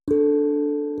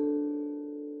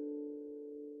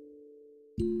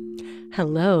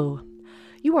Hello.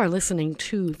 You are listening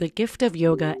to The Gift of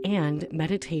Yoga and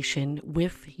Meditation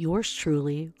with yours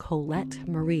truly, Colette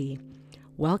Marie.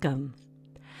 Welcome.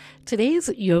 Today's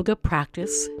yoga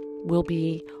practice will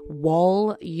be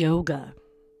wall yoga.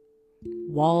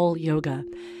 Wall yoga.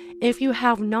 If you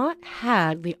have not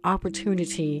had the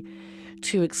opportunity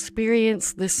to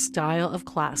experience this style of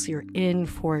class, you're in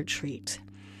for a treat.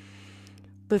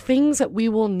 The things that we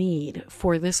will need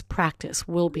for this practice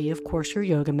will be, of course, your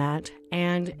yoga mat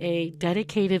and a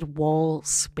dedicated wall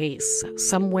space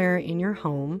somewhere in your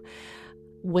home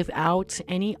without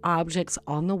any objects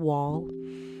on the wall,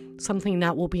 something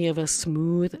that will be of a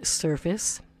smooth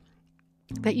surface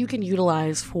that you can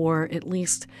utilize for at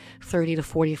least 30 to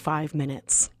 45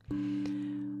 minutes.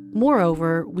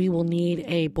 Moreover, we will need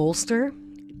a bolster,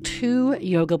 2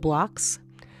 yoga blocks,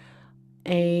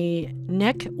 a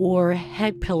neck or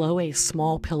head pillow, a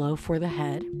small pillow for the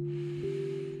head,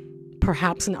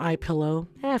 perhaps an eye pillow.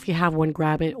 If you have one,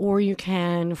 grab it, or you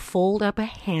can fold up a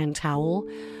hand towel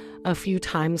a few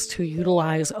times to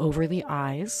utilize over the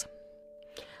eyes.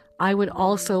 I would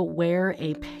also wear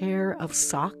a pair of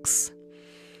socks.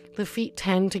 The feet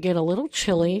tend to get a little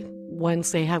chilly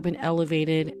once they have been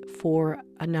elevated for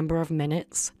a number of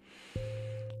minutes.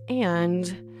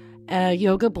 And a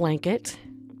yoga blanket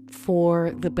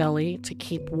for the belly to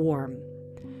keep warm.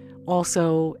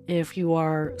 Also, if you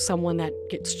are someone that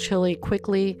gets chilly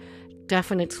quickly,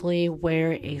 definitely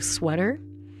wear a sweater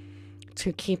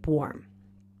to keep warm.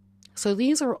 So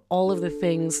these are all of the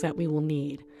things that we will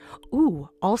need.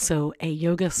 Also a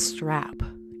yoga strap.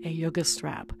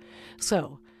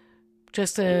 So,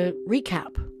 just a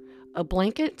recap: a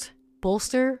blanket,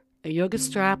 bolster, a yoga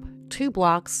strap, 2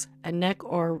 blocks, a neck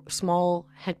or small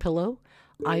head pillow,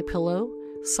 eye pillow,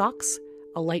 socks,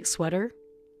 a light sweater,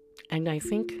 and I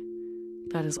think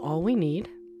that is all we need.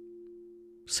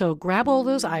 So grab all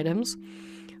those items,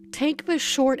 take the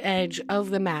short edge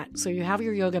of the mat. So you have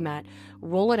your yoga mat,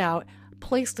 roll it out,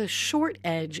 place the short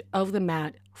edge of the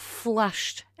mat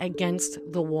flushed against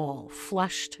the wall.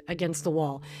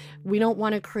 We don't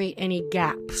want to create any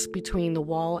gaps between the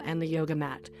wall and the yoga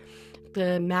mat.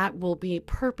 The mat will be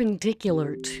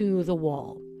perpendicular to the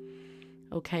wall.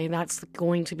 Okay, that's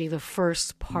going to be the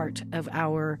first part of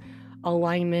our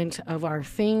alignment of our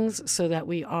things so that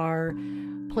we are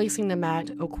placing the mat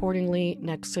accordingly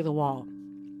next to the wall.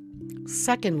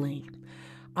 Secondly,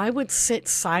 I would sit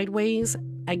sideways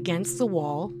against the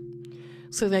wall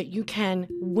so that you can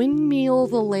windmill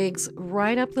the legs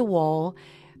right up the wall,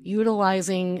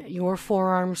 utilizing your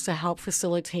forearms to help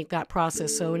facilitate that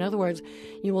process. So in other words,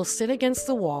 you will sit against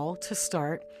the wall to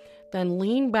start, then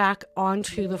lean back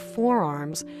onto the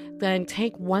forearms, then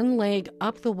take one leg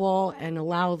up the wall and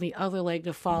allow the other leg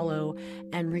to follow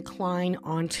and recline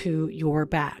onto your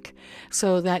back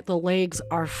so that the legs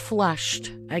are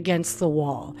flushed against the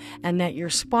wall and that your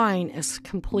spine is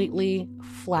completely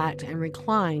flat and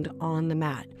reclined on the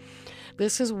mat.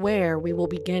 This is where we will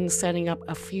begin setting up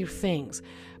a few things.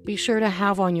 Be sure to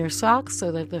have on your socks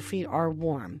so that the feet are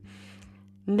warm.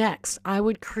 Next, I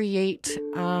would create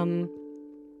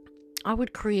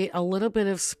a little bit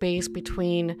of space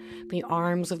between the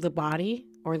arms of the body,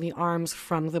 or the arms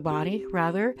from the body,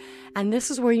 rather. And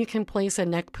this is where you can place a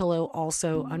neck pillow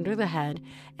also under the head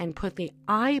and put the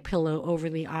eye pillow over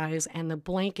the eyes and the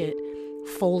blanket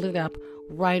folded up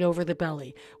right over the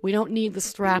belly. We don't need the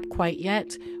strap quite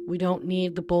yet. We don't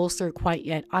need the bolster quite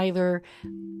yet either.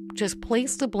 Just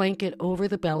place the blanket over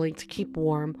the belly to keep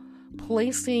warm.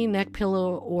 Place the neck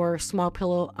pillow or small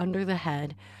pillow under the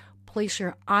head. Place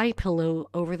your eye pillow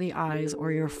over the eyes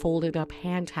or your folded up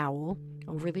hand towel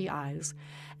over the eyes,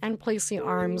 and place the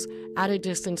arms at a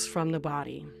distance from the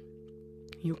body.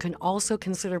 You can also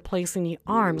consider placing the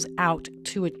arms out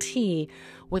to a T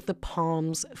with the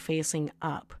palms facing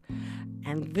up.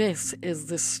 And this is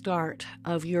the start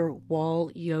of your wall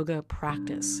yoga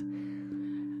practice.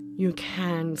 You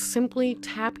can simply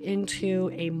tap into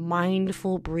a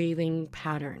mindful breathing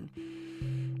pattern.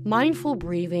 Mindful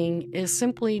breathing is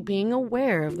simply being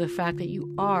aware of the fact that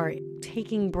you are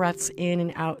taking breaths in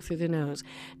and out through the nose.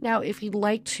 Now, if you'd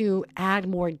like to add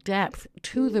more depth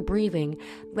to the breathing,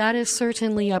 that is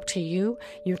certainly up to you.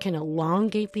 You can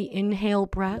elongate the inhale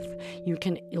breath. You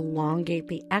can elongate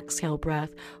the exhale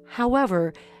breath.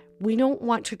 However, we don't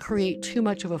want to create too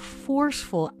much of a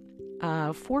forcefulness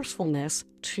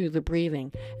to the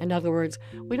breathing. In other words,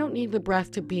 we don't need the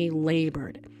breath to be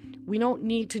labored. We don't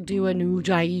need to do an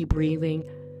ujjayi breathing,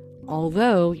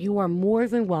 although you are more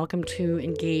than welcome to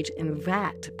engage in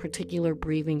that particular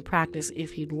breathing practice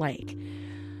if you'd like.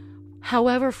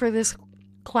 However, for this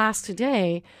class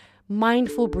today,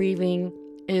 mindful breathing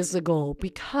is the goal,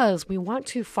 because we want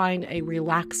to find a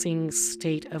relaxing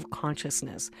state of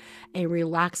consciousness, a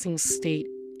relaxing state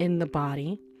in the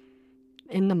body,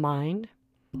 in the mind,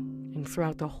 and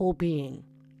throughout the whole being.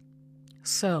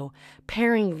 So,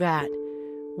 pairing that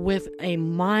with a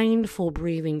mindful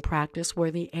breathing practice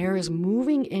where the air is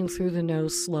moving in through the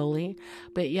nose slowly,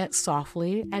 but yet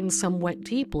softly and somewhat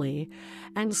deeply,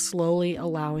 and slowly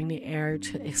allowing the air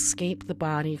to escape the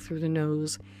body through the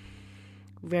nose.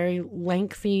 Very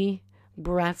lengthy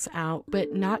breaths out,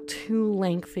 but not too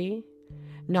lengthy,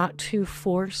 not too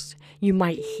forced. You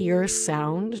might hear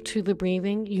sound to the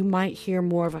breathing. You might hear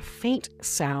more of a faint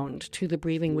sound to the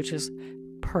breathing, which is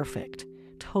perfect,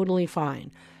 totally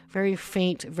fine. Very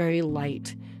faint, very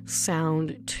light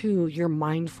sound to your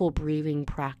mindful breathing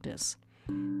practice.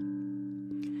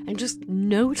 And just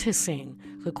noticing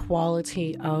the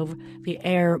quality of the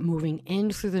air moving in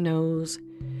through the nose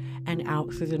and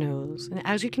out through the nose. And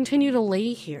as you continue to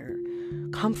lay here,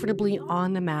 comfortably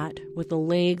on the mat with the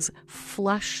legs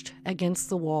flushed against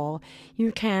the wall,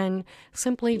 you can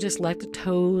simply just let the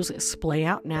toes splay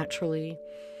out naturally.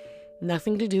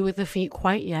 Nothing to do with the feet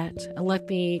quite yet. And let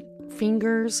the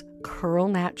fingers curl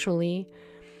naturally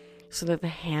so that the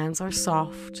hands are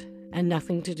soft, and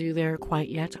nothing to do there quite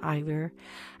yet either.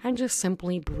 And just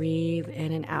simply breathe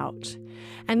in and out.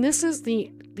 And this is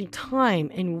the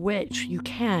time in which you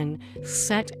can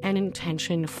set an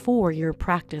intention for your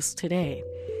practice today.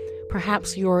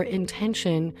 Perhaps your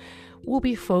intention will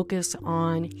be focused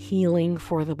on healing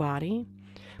for the body.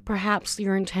 Perhaps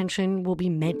your intention will be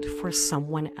meant for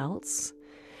someone else.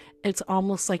 It's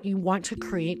almost like you want to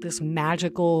create this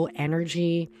magical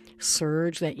energy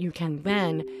surge that you can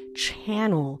then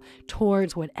channel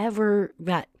towards whatever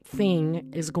that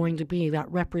thing is going to be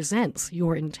that represents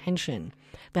your intention,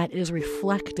 that is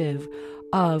reflective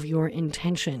of your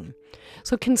intention.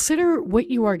 So consider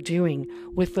what you are doing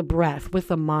with the breath, with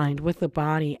the mind, with the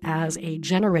body as a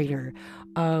generator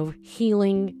of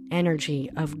healing energy,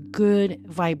 of good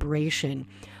vibration,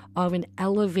 of an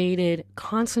elevated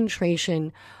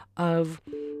concentration of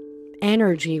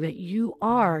energy that you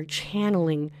are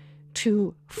channeling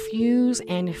to fuse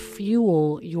and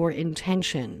fuel your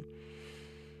intention.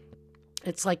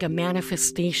 It's like a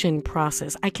manifestation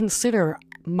process. I consider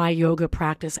my yoga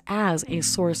practice as a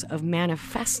source of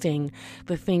manifesting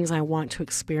the things I want to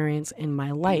experience in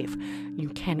my life. You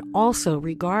can also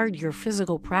regard your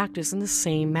physical practice in the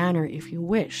same manner if you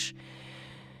wish.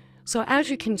 So as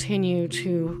you continue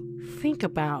to think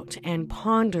about and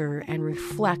ponder and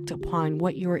reflect upon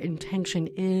what your intention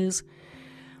is,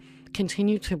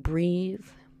 continue to breathe,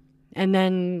 and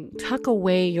then tuck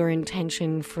away your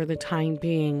intention for the time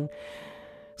being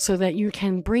so that you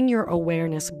can bring your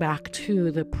awareness back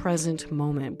to the present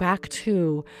moment, back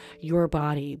to your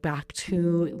body, back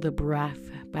to the breath,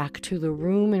 back to the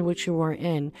room in which you are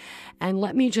in. And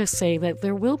let me just say that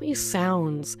there will be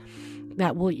sounds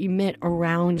that will emit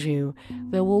around you.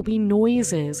 There will be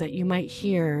noises that you might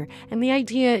hear. And the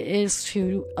idea is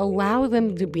to allow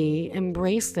them to be,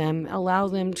 embrace them, allow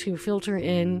them to filter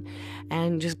in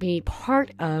and just be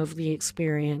part of the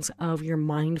experience of your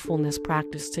mindfulness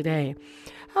practice today.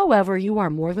 However, you are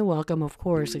more than welcome, of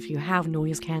course, if you have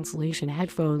noise cancellation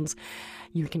headphones,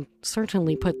 you can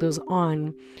certainly put those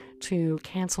on to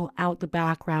cancel out the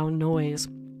background noise.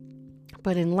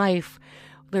 But in life,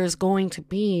 there's going to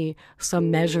be some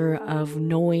measure of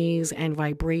noise and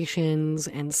vibrations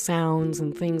and sounds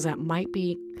and things that might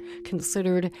be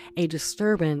considered a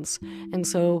disturbance. And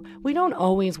so we don't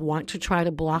always want to try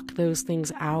to block those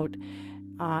things out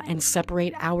and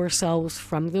separate ourselves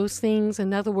from those things.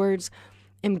 In other words,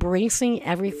 embracing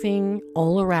everything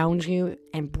all around you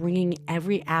and bringing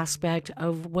every aspect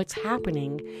of what's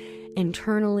happening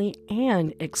internally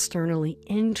and externally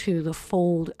into the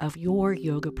fold of your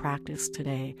yoga practice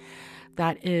today.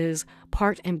 That is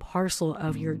part and parcel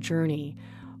of your journey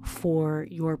for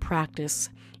your practice,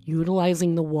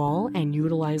 utilizing the wall and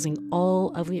utilizing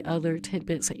all of the other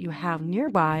tidbits that you have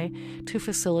nearby to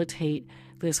facilitate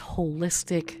this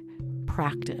holistic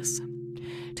practice.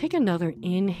 Take another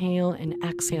inhale and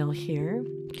exhale here,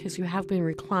 because you have been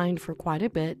reclined for quite a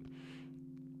bit.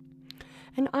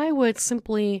 And I would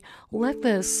simply let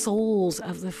the soles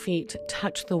of the feet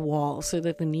touch the wall so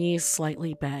that the knees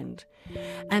slightly bend.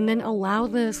 And then allow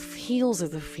the heels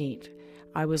of the feet,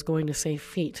 I was going to say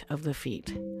feet of the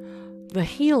feet, the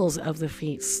heels of the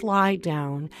feet slide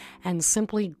down and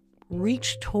simply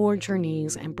reach towards your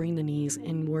knees and bring the knees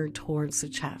inward towards the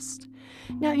chest.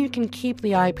 Now you can keep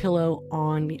the eye pillow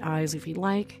on the eyes if you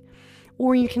like,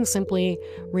 or you can simply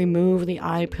remove the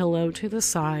eye pillow to the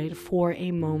side for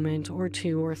a moment or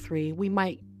two or three. We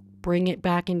might bring it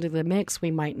back into the mix, we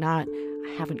might not.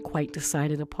 I haven't quite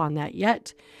decided upon that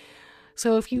yet.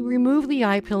 So if you remove the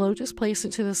eye pillow, just place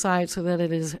it to the side so that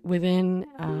it is within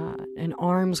an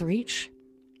arm's reach,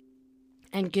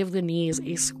 and give the knees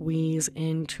a squeeze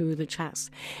into the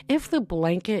chest. If the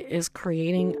blanket is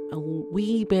creating a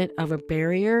wee bit of a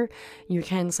barrier, you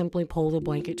can simply pull the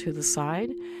blanket to the side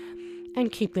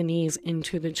and keep the knees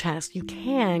into the chest. You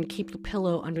can keep the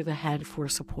pillow under the head for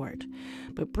support,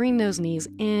 but bring those knees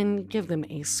in, give them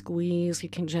a squeeze. You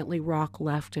can gently rock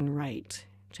left and right,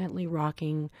 gently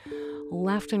rocking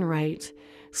left and right,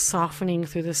 softening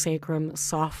through the sacrum,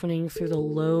 softening through the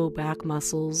low back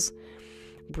muscles,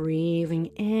 breathing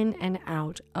in and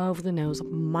out of the nose,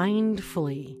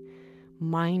 mindful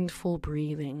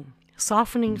breathing,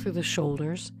 softening through the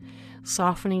shoulders,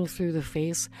 softening through the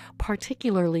face,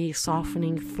 particularly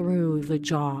softening through the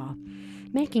jaw,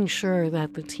 making sure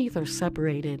that the teeth are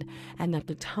separated and that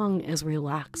the tongue is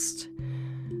relaxed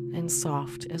and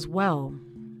soft as well.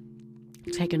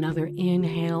 Take another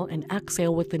inhale and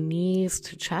exhale with the knees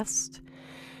to chest,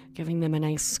 giving them a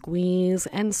nice squeeze,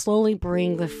 and slowly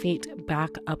bring the feet back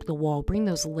up the wall. Bring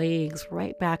those legs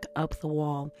right back up the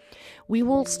wall. We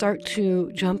will start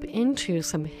to jump into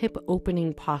some hip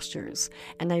opening postures.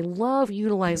 And I love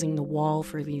utilizing the wall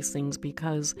for these things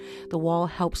because the wall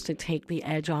helps to take the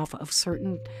edge off of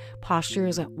certain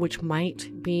postures which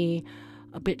might be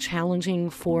a bit challenging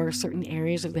for certain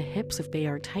areas of the hips if they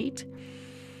are tight.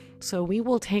 So we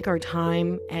will take our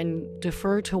time and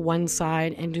defer to one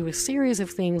side and do a series of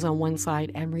things on one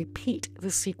side and repeat the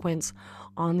sequence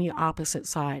on the opposite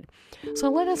side.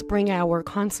 So let us bring our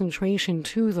concentration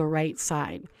to the right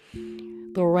side,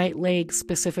 the right leg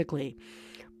specifically.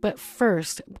 But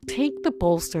first, take the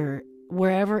bolster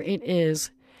wherever it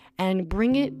is and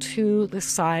bring it to the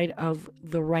side of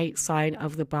the right side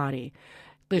of the body.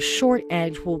 The short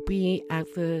edge will be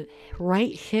at the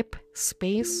right hip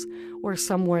space or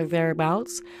somewhere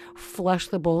thereabouts. Flush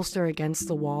the bolster against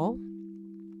the wall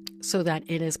so that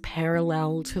it is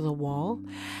parallel to the wall.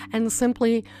 And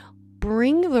simply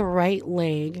bring the right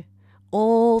leg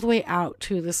all the way out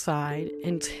to the side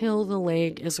until the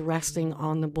leg is resting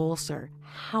on the bolster.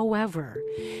 However,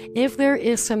 if there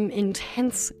is some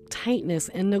intense tightness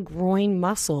in the groin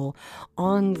muscle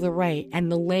on the right and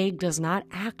the leg does not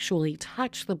actually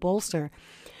touch the bolster,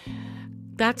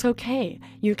 that's okay.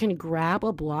 You can grab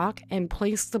a block and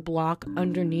place the block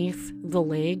underneath the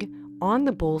leg on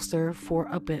the bolster for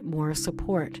a bit more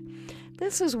support.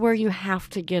 This is where you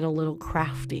have to get a little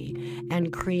crafty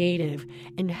and creative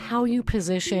in how you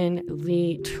position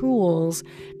the tools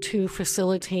to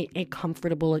facilitate a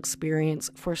comfortable experience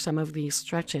for some of these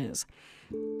stretches.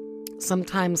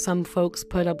 Sometimes some folks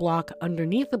put a block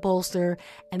underneath the bolster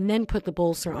and then put the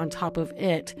bolster on top of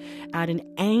it at an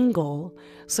angle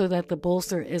so that the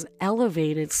bolster is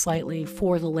elevated slightly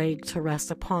for the leg to rest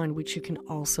upon, which you can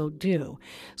also do.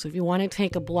 So if you want to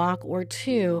take a block or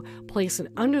two, place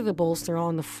it under the bolster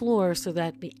on the floor so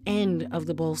that the end of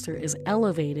the bolster is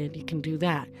elevated, you can do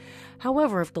that.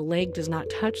 However, if the leg does not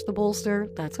touch the bolster,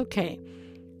 that's okay.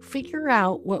 Figure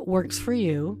out what works for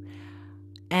you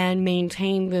and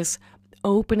maintain this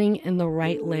opening in the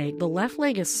right leg. The left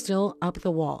leg is still up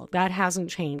the wall. That hasn't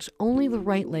changed. Only the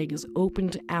right leg is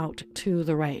opened out to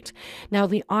the right. Now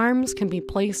the arms can be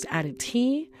placed at a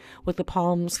T with the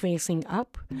palms facing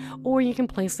up, or you can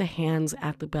place the hands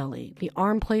at the belly. The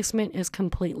arm placement is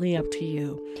completely up to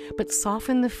you, but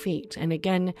soften the feet. And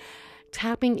again,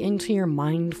 tapping into your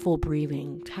mindful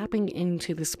breathing, tapping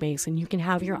into the space, and you can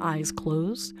have your eyes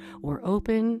closed or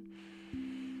open.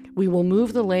 We will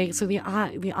move the leg, so the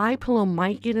eye pillow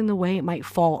might get in the way. It might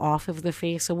fall off of the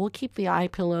face, so we'll keep the eye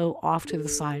pillow off to the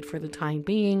side for the time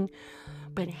being.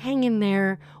 But hang in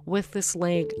there with this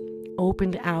leg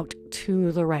opened out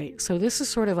to the right. So this is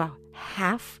sort of a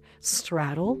half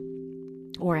straddle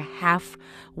or a half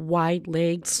wide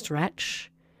leg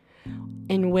stretch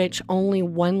in which only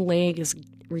one leg is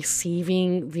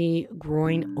receiving the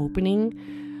groin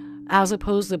opening, as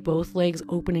opposed to both legs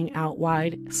opening out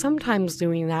wide. Sometimes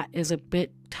doing that is a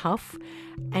bit tough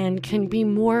and can be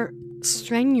more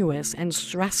strenuous and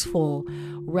stressful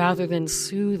rather than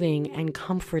soothing and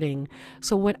comforting.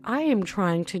 So what I am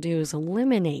trying to do is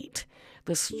eliminate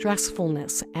the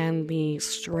stressfulness and the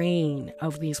strain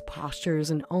of these postures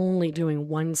and only doing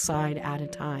one side at a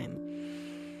time.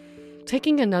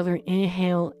 Taking another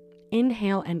inhale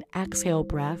and exhale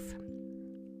breath.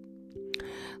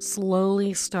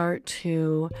 Slowly start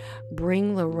to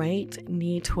bring the right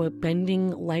knee to a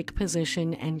bending like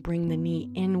position and bring the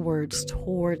knee inwards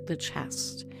toward the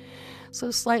chest. So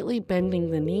slightly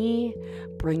bending the knee,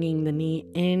 bringing the knee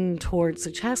in towards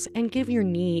the chest, and give your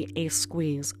knee a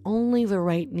squeeze. Only the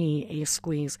right knee a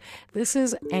squeeze. This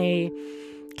is a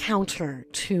counter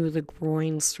to the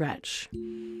groin stretch.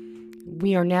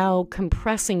 We are now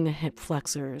compressing the hip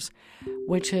flexors,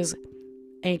 which is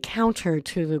a counter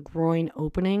to the groin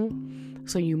opening.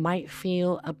 So you might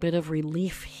feel a bit of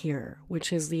relief here,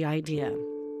 which is the idea.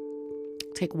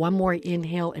 Take one more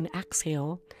inhale and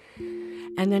exhale,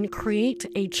 and then create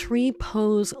a tree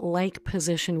pose-like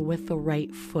position with the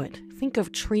right foot. Think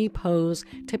of tree pose.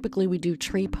 Typically we do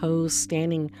tree pose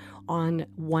standing on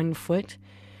one foot.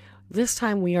 This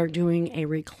time we are doing a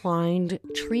reclined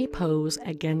tree pose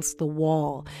against the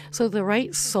wall. So the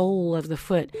right sole of the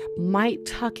foot might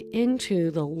tuck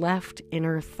into the left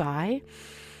inner thigh,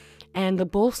 and the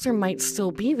bolster might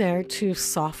still be there to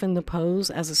soften the pose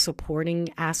as a supporting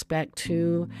aspect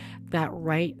to that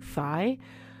right thigh.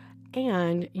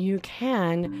 And you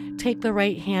can take the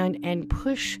right hand and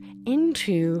push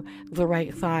into the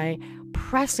right thigh,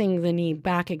 pressing the knee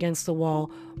back against the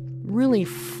wall, really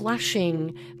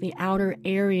flushing the outer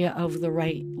area of the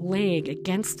right leg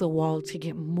against the wall to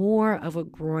get more of a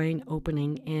groin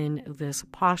opening in this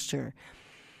posture.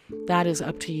 That is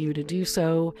up to you to do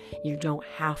so. You don't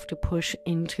have to push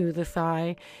into the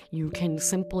thigh. You can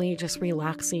simply just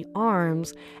relax the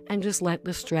arms and just let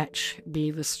the stretch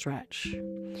be the stretch.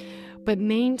 But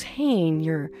maintain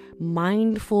your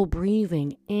mindful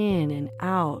breathing in and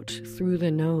out through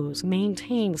the nose.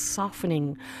 Maintain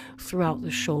softening throughout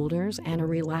the shoulders and a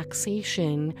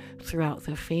relaxation throughout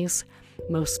the face,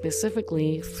 most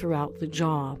specifically throughout the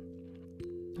jaw.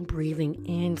 Breathing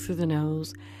in through the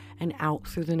nose and out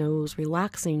through the nose,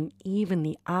 relaxing even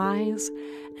the eyes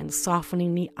and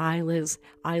softening the eyelids,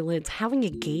 having a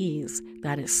gaze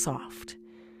that is soft.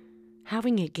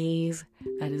 Having a gaze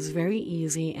that is very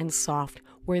easy and soft,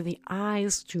 where the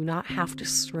eyes do not have to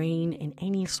strain in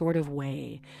any sort of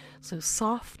way. So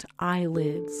soft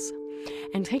eyelids.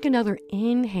 And take another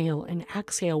inhale and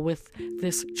exhale with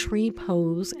this tree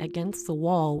pose against the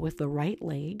wall with the right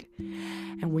leg.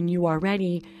 And when you are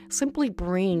ready, simply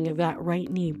bring that right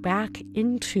knee back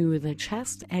into the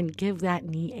chest and give that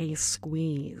knee a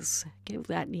squeeze. Give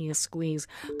that knee a squeeze,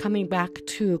 coming back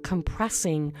to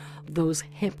compressing those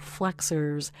hip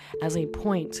flexors as a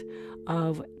point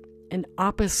of an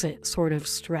opposite sort of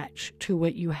stretch to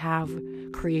what you have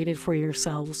created for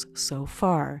yourselves so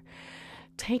far.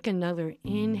 Take another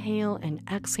inhale and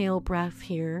exhale breath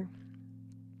here.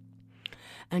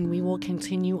 And we will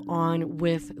continue on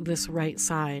with this right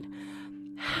side.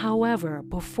 However,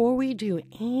 before we do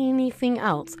anything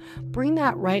else, bring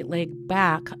that right leg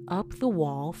back up the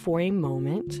wall for a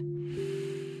moment.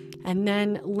 And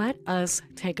then let us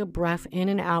take a breath in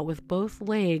and out with both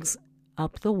legs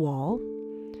up the wall.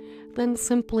 Then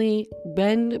simply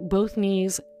bend both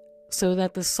knees so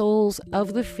that the soles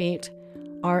of the feet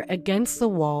are against the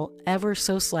wall ever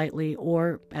so slightly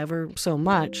or ever so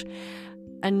much,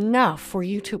 enough for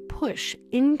you to push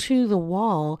into the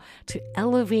wall to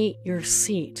elevate your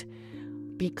seat,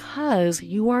 because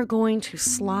you are going to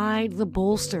slide the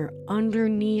bolster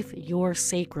underneath your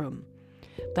sacrum.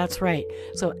 That's right.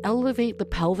 So elevate the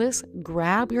pelvis,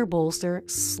 grab your bolster,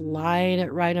 slide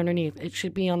it right underneath. It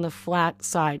should be on the flat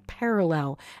side,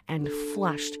 parallel and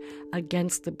flushed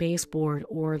against the baseboard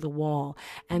or the wall,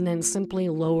 and then simply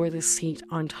lower the seat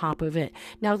on top of it.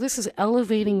 Now, this is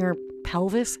elevating your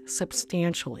pelvis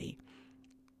substantially,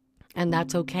 and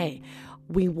that's okay.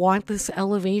 We want this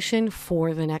elevation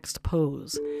for the next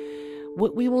pose.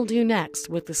 What we will do next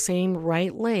with the same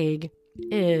right leg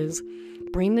is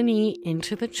bring the knee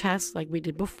into the chest like we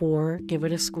did before. Give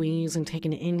it a squeeze and take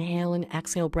an inhale and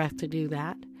exhale breath to do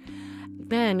that.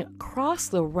 Then cross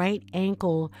the right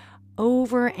ankle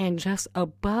over and just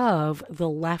above the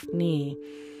left knee,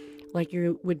 like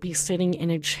you would be sitting in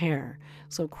a chair.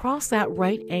 So cross that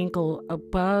right ankle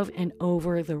above and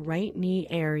over the right knee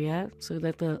area so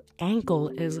that the ankle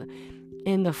is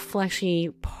in the fleshy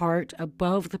part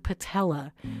above the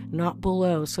patella, not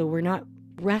below. So we're not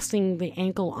resting the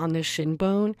ankle on the shin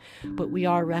bone, but we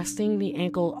are resting the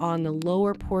ankle on the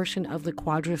lower portion of the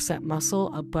quadricep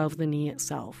muscle above the knee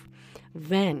itself.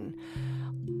 Then,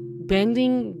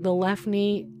 bending the left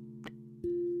knee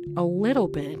a little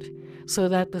bit so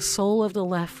that the sole of the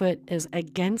left foot is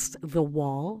against the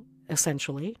wall,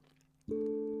 essentially,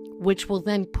 which will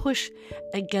then push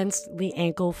against the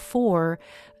ankle for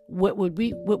what would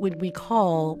we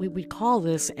call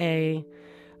this a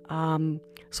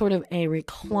sort of a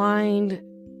reclined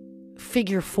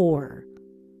figure four.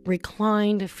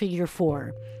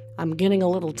 I'm getting a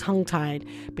little tongue-tied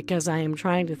because I am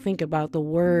trying to think about the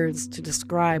words to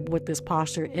describe what this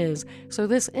posture is. So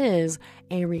this is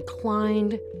a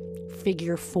reclined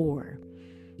figure four.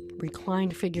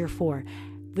 Reclined figure four.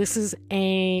 This is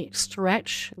a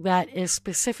stretch that is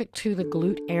specific to the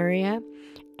glute area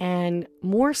and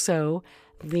more so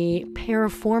the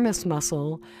piriformis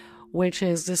muscle, which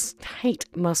is this tight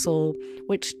muscle,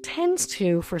 which tends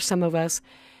to, for some of us,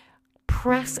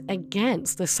 press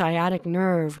against the sciatic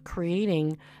nerve,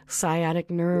 creating sciatic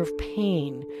nerve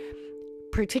pain,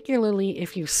 particularly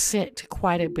if you sit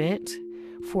quite a bit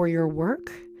for your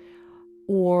work,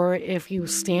 or if you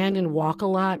stand and walk a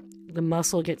lot, the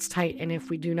muscle gets tight, and if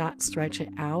we do not stretch it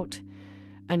out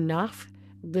enough,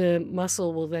 the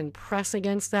muscle will then press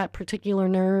against that particular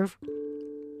nerve,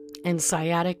 and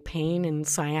sciatic pain and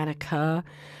sciatica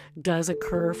does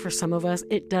occur for some of us.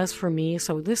 It does for me.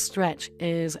 So this stretch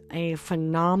is a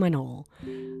phenomenal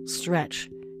stretch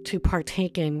to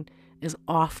partake in as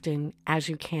often as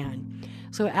you can.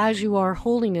 So as you are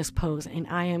holding this pose, and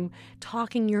I am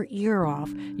talking your ear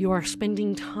off, you are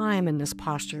spending time in this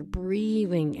posture,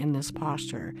 breathing in this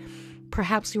posture.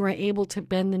 Perhaps you are able to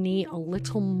bend the knee a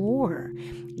little more,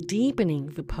 deepening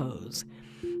the pose.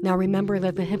 Now remember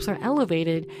that the hips are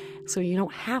elevated, so you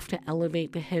don't have to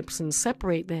elevate the hips and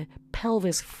separate the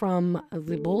pelvis from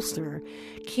the bolster.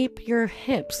 Keep your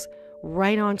hips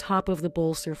right on top of the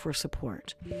bolster for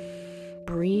support.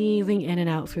 Breathing in and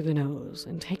out through the nose.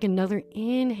 And take another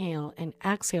inhale and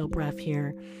exhale breath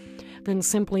here. Then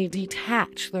simply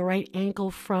detach the right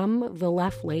ankle from the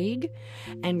left leg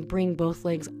and bring both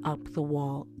legs up the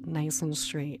wall nice and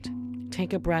straight.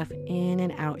 Take a breath in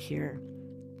and out here.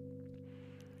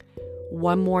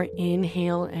 One more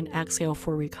inhale and exhale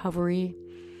for recovery.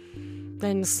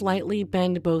 Then slightly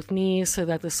bend both knees so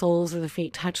that the soles of the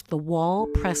feet touch the wall.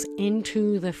 Press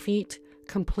into the feet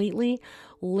completely.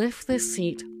 Lift the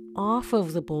seat off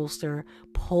of the bolster.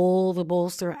 Pull the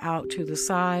bolster out to the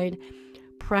side,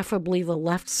 preferably the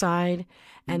left side,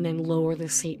 and then lower the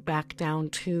seat back down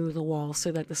to the wall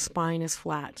so that the spine is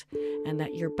flat and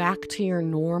that you're back to your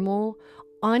normal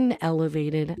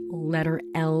unelevated letter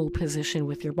L position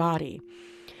with your body.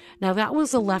 Now that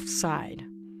was the left side.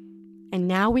 And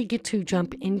now we get to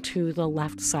jump into the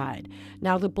left side.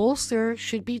 Now the bolster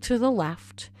should be to the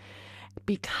left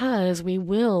because we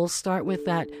will start with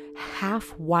that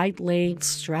half wide leg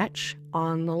stretch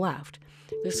on the left.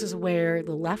 This is where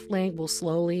the left leg will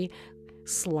slowly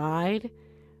slide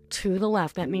to the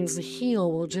left. That means the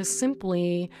heel will just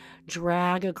simply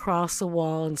drag across the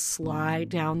wall and slide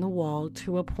down the wall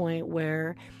to a point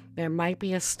where there might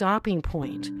be a stopping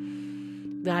point.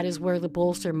 That is where the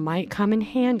bolster might come in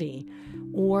handy,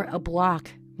 or a block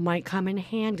might come in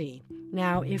handy.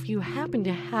 Now, if you happen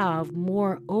to have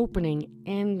more opening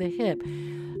in the hip,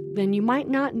 then you might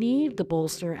not need the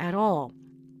bolster at all.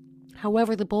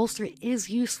 However, the bolster is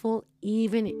useful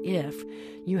even if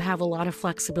you have a lot of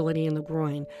flexibility in the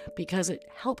groin because it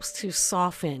helps to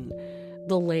soften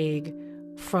the leg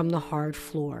from the hard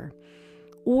floor.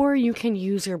 Or you can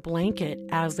use your blanket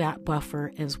as that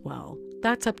buffer as well.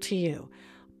 That's up to you.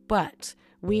 But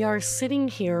we are sitting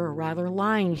here, or rather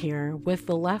lying here, with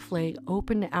the left leg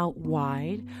opened out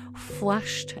wide,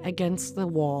 flushed against the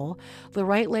wall. The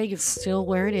right leg is still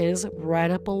where it is,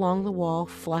 right up along the wall,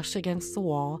 flushed against the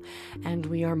wall. And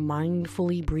we are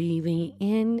mindfully breathing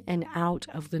in and out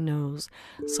of the nose,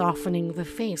 softening the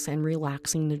face and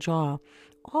relaxing the jaw.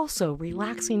 Also,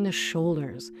 relaxing the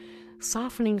shoulders,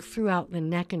 softening throughout the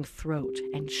neck and throat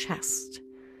and chest.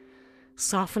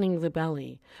 Softening the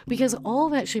belly, because all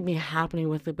that should be happening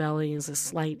with the belly is a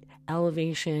slight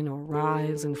elevation or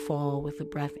rise and fall with the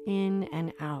breath in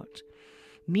and out.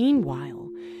 Meanwhile,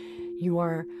 you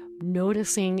are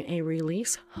noticing a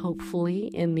release, hopefully,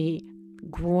 in the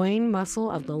groin muscle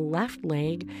of the left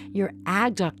leg, your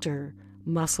adductor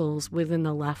muscles within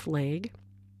the left leg,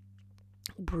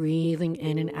 breathing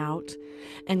in and out,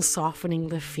 and softening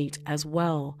the feet as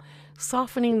well.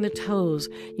 Softening the toes.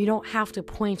 You don't have to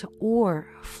point or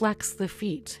flex the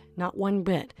feet, not one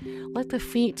bit. Let the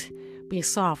feet be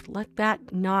soft. Let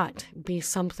that not be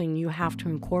something you have to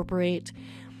incorporate,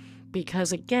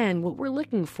 because again, what we're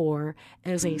looking for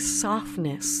is a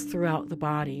softness throughout the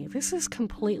body. This is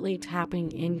completely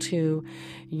tapping into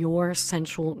your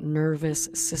central nervous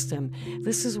system.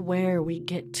 This is where we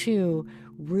get to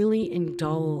really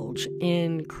indulge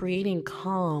in creating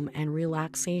calm and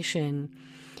relaxation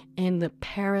in the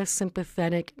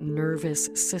parasympathetic nervous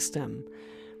system.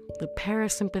 The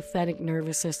parasympathetic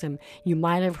nervous system. You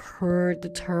might have heard the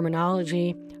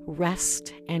terminology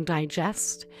rest and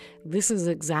digest. This is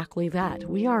exactly that.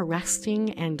 We are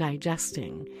resting and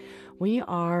digesting. We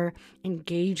are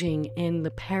engaging in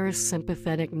the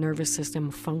parasympathetic nervous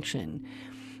system function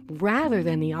rather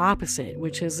than the opposite,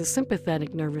 which is the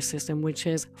sympathetic nervous system, which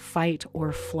is fight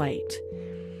or flight.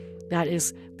 That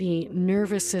is the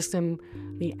nervous system,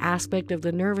 the aspect of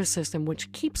the nervous system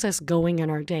which keeps us going in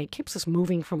our day, keeps us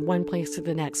moving from one place to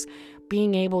the next,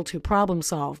 being able to problem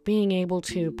solve, being able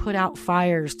to put out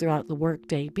fires throughout the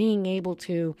workday, being able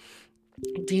to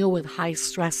deal with high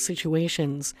stress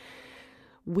situations.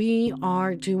 We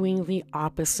are doing the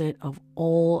opposite of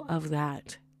all of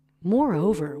that.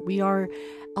 Moreover, we are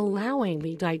allowing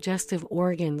the digestive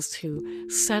organs to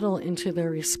settle into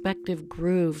their respective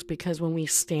grooves, because when we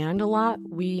stand a lot,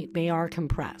 they are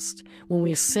compressed. When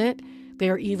we sit, they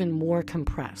are even more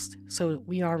compressed. So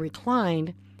we are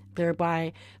reclined,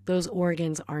 thereby those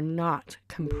organs are not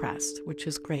compressed, which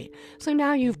is great. So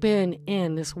now you've been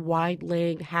in this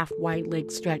wide-legged, half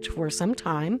wide-legged stretch for some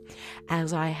time,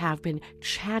 as I have been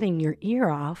chatting your ear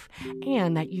off,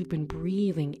 and that you've been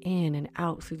breathing in and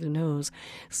out through the nose.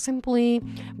 Simply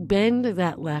bend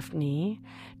that left knee,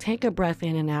 take a breath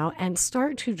in and out, and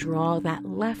start to draw that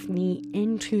left knee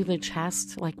into the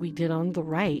chest like we did on the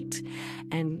right,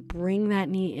 and bring that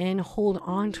knee in, hold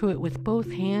on to it with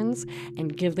both hands,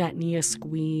 and give that knee a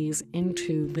squeeze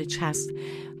into the chest,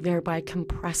 thereby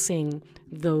compressing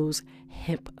those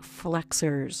hip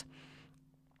flexors,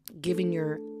 giving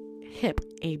your hip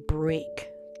a break,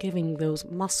 giving those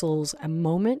muscles a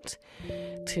moment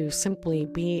to simply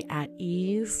be at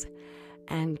ease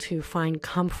and to find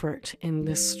comfort in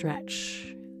this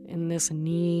stretch, in this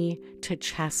knee to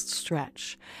chest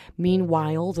stretch.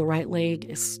 Meanwhile, the right leg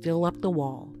is still up the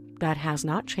wall. That has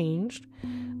not changed.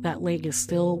 That leg is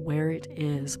still where it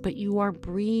is, but you are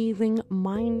breathing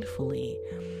mindfully,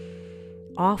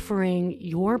 offering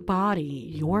your body,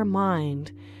 your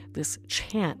mind, this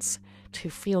chance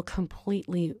to feel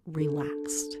completely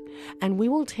relaxed. And we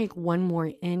will take one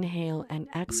more inhale and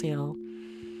exhale,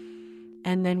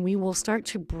 and then we will start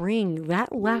to bring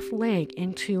that left leg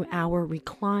into our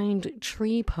reclined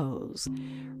tree pose.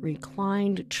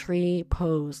 Reclined tree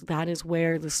pose. That is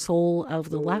where the sole of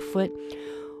the left foot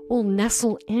will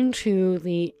nestle into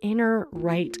the inner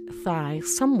right thigh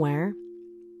somewhere.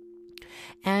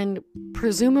 And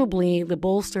presumably the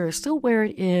bolster is still where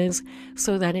it is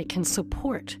so that it can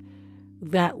support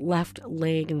that left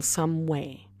leg in some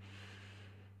way.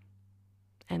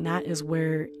 And that is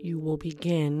where you will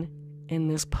begin in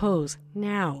this pose.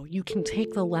 Now you can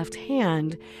take the left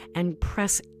hand and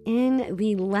press in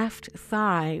the left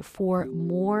thigh for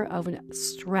more of a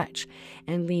stretch,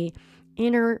 and the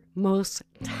innermost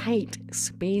tight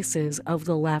spaces of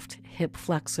the left hip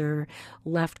flexor,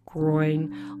 left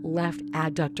groin, left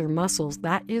adductor muscles.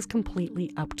 That is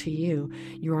completely up to you.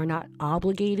 You are not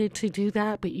obligated to do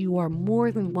that, but you are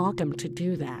more than welcome to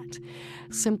do that.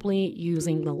 Simply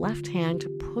using the left hand to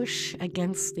push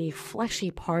against the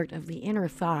fleshy part of the inner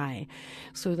thigh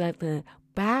so that the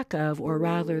back of, or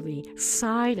rather the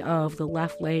side of the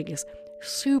left leg is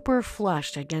super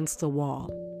flushed against the wall.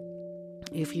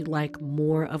 If you'd like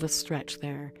more of a stretch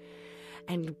there.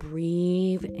 And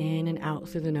breathe in and out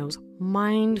through the nose,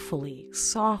 mindfully,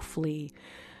 softly,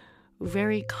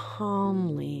 very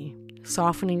calmly,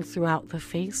 softening throughout the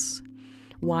face,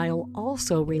 while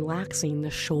also relaxing the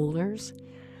shoulders,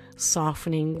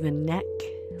 softening the neck,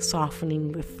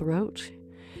 softening the throat,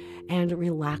 and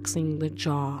relaxing the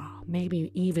jaw.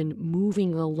 Maybe even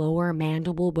moving the lower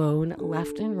mandible bone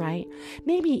left and right.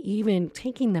 Maybe even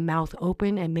taking the mouth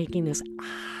open and making this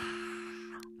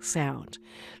sound,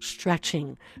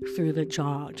 stretching through the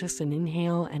jaw. Just an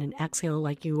inhale and an exhale,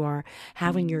 like you are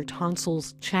having your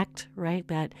tonsils checked, right?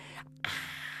 That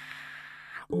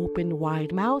open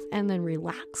wide mouth, and then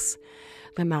relax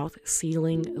the mouth,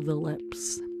 sealing the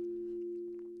lips.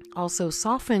 Also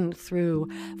soften through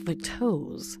the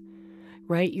toes.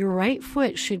 Right? Your right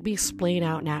foot should be splayed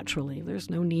out naturally. There's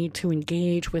no need to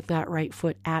engage with that right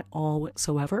foot at all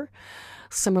whatsoever.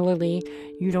 Similarly,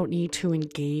 you don't need to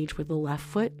engage with the left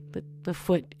foot. The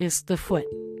foot is the foot,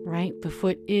 right? The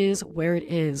foot is where it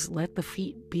is. Let the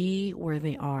feet be where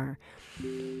they are.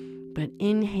 But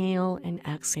inhale and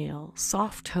exhale.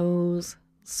 Soft toes,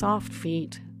 soft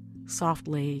feet, soft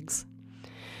legs.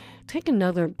 Take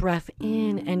another breath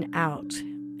in and out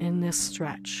in this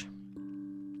stretch.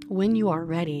 When you are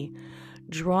ready,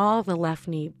 draw the left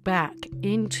knee back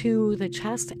into the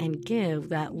chest and give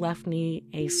that left knee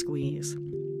a squeeze.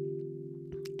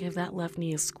 Give that left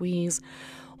knee a squeeze.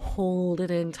 Hold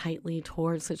it in tightly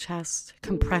towards the chest,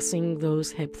 compressing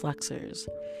those hip flexors.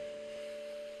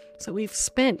 So we've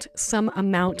spent some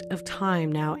amount of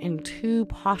time now in 2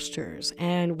 postures,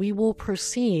 and we will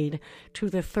proceed to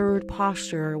the 3rd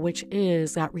posture, which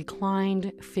is that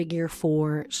reclined figure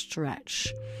 4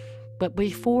 stretch. But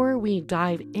before we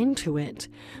dive into it,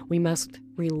 we must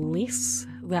release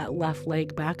that left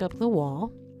leg back up the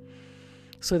wall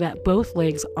so that both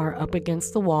legs are up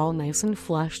against the wall, nice and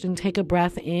flushed, and take a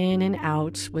breath in and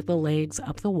out with the legs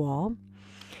up the wall.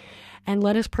 And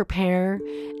let us prepare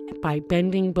by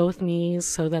bending both knees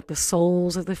so that the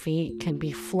soles of the feet can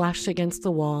be flush against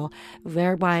the wall,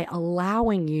 thereby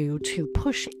allowing you to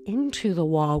push into the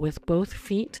wall with both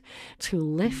feet to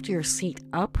lift your seat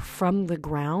up from the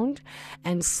ground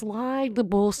and slide the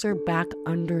bolster back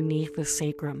underneath the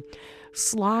sacrum.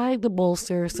 Slide the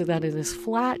bolster so that it is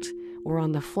flat or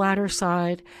on the flatter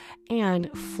side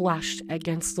and flushed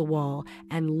against the wall,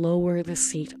 and lower the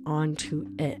seat onto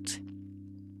it.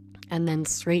 And then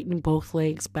straighten both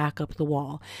legs back up the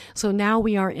wall. So now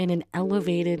we are in an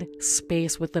elevated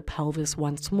space with the pelvis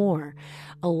once more,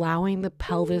 allowing the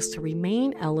pelvis to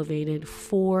remain elevated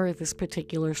for this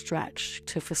particular stretch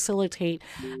to facilitate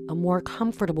a more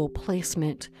comfortable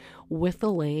placement with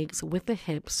the legs, with the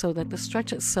hips, so that the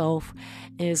stretch itself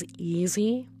is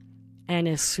easy and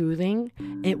is soothing.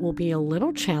 It will be a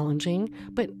little challenging,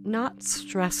 but not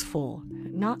stressful,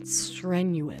 not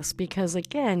strenuous, because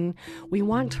again, we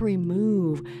want to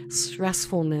remove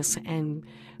stressfulness and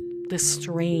the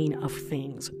strain of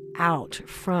things out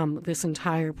from this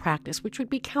entire practice, which would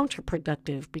be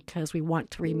counterproductive because we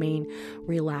want to remain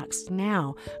relaxed.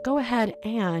 Now, go ahead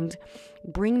and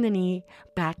bring the knee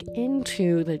back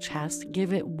into the chest.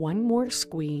 Give it one more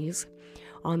squeeze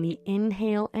on the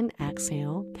inhale and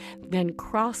exhale, then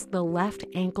cross the left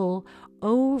ankle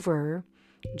over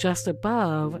just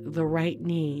above the right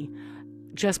knee,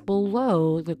 just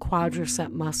below the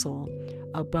quadricep muscle,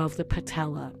 above the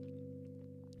patella.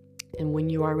 And when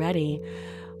you are ready,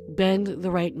 bend the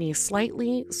right knee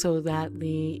slightly so that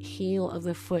the heel of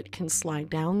the foot can slide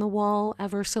down the wall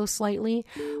ever so slightly.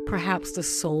 Perhaps the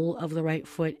sole of the right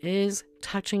foot is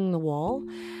touching the wall,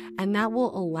 and that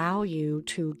will allow you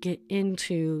to get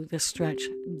into the stretch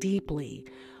deeply,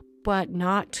 but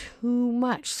not too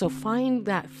much. So find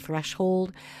that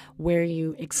threshold where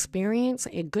you experience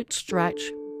a good stretch,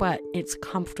 but it's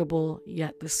comfortable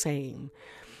yet the same.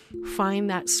 Find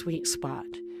that sweet spot.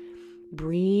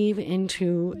 Breathe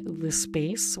into the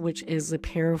space, which is the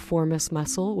piriformis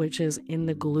muscle, which is in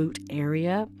the glute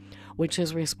area, which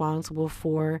is responsible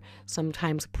for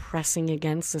sometimes pressing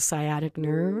against the sciatic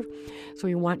nerve. So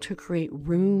we want to create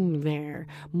room there,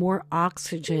 more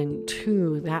oxygen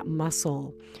to that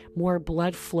muscle, more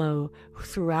blood flow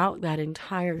throughout that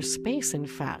entire space, in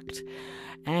fact,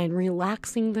 and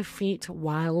relaxing the feet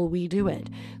while we do it.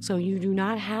 So you do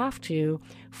not have to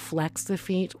flex the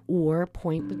feet or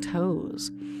point the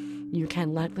toes. You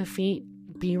can let the feet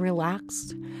be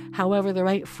relaxed. However, the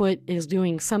right foot is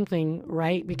doing something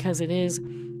right because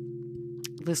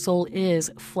the sole is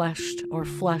fleshed or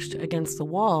flushed against the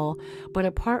wall. But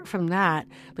apart from that,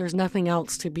 there's nothing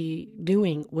else to be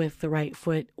doing with the right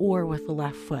foot or with the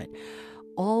left foot.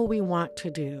 All we want to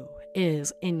do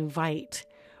is invite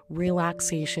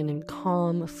relaxation and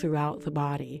calm throughout the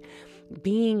body.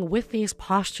 Being with these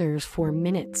postures for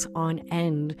minutes on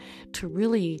end to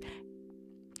really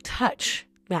touch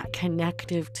that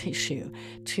connective tissue,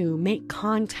 to make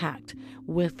contact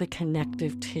with the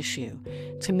connective tissue,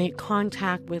 to make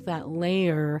contact with that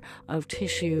layer of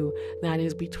tissue that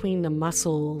is between the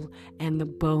muscle and the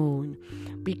bone,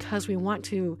 because we want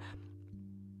to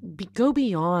go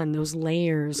beyond those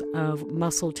layers of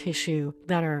muscle tissue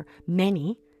that are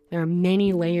many. There are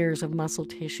many layers of muscle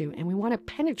tissue, and we want to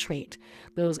penetrate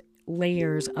those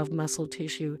layers of muscle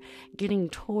tissue, getting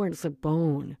towards the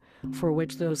bone for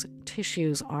which those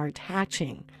tissues are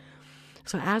attaching.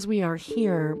 So as we are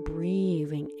here,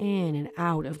 breathing in and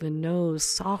out of the nose,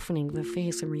 softening the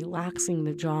face and relaxing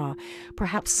the jaw,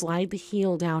 perhaps slide the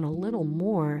heel down a little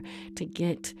more to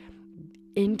get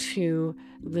into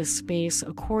the space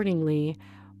accordingly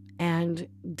and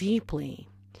deeply,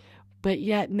 but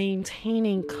yet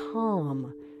maintaining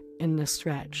calm in the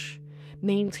stretch,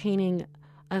 maintaining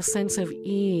a sense of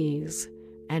ease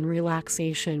and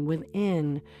relaxation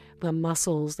within the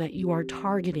muscles that you are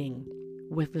targeting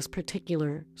with this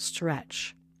particular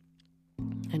stretch.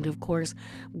 And of course,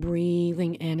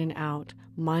 breathing in and out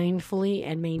mindfully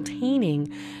and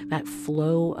maintaining that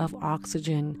flow of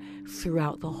oxygen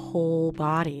throughout the whole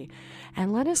body.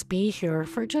 And let us be here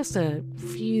for just a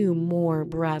few more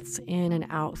breaths in and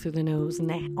out through the nose. And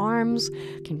the arms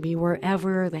can be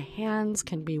wherever, the hands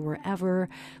can be wherever,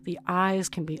 the eyes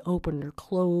can be open or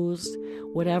closed,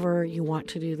 whatever you want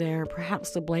to do there.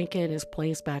 Perhaps the blanket is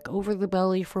placed back over the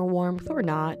belly for warmth or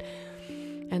not.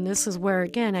 And this is where,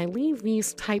 again, I leave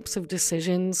these types of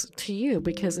decisions to you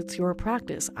because it's your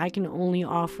practice. I can only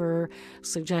offer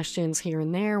suggestions here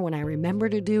and there when I remember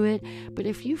to do it. But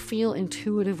if you feel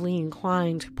intuitively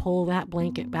inclined to pull that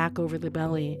blanket back over the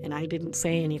belly and I didn't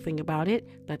say anything about it,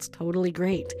 that's totally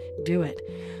great. Do it.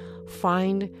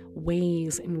 Find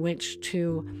ways in which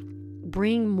to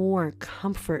bring more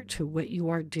comfort to what you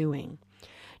are doing.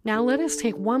 Now let us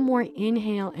take one more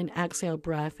inhale and exhale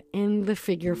breath in the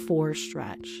figure 4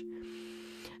 stretch.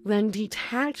 Then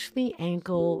detach the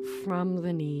ankle from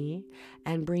the knee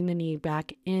and bring the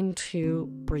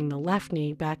left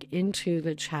knee back into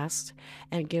the chest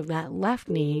and give that left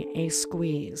knee a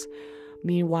squeeze.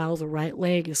 Meanwhile, the right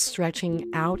leg is stretching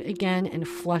out again and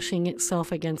flushing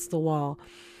itself against the wall.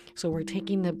 So we're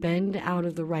taking the bend out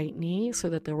of the right knee so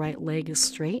that the right leg is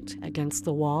straight against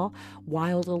the wall,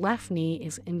 while the left knee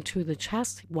is into the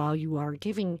chest, while you are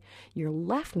giving your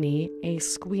left knee a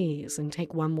squeeze. And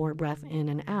take one more breath in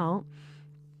and out.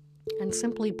 And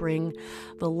simply bring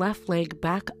the left leg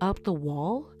back up the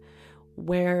wall,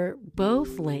 where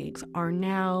both legs are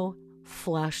now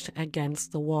flushed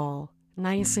against the wall,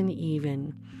 nice and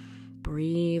even.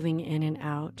 Breathing in and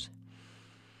out.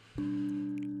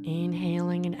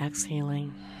 Inhaling and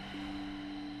exhaling.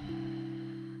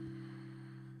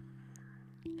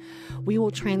 We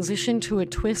will transition to a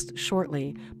twist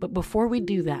shortly, but before we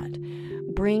do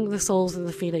that, bring the soles of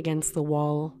the feet against the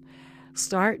wall.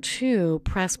 Start to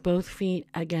press both feet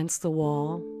against the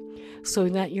wall so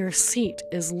that your seat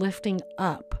is lifting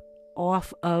up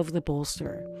off of the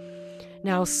bolster.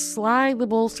 Now slide the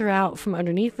bolster out from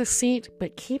underneath the seat,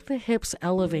 but keep the hips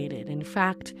elevated. In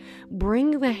fact,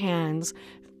 bring the hands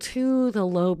to the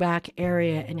low back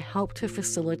area and help to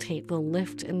facilitate the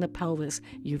lift in the pelvis.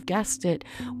 You've guessed it,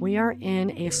 we are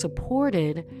in a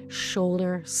supported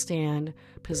shoulder stand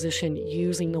position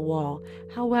using the wall.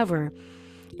 However,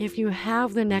 if you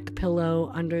have the neck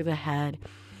pillow under the head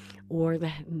or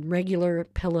the regular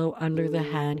pillow under the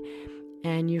head,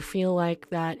 and you feel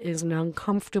like that is an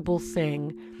uncomfortable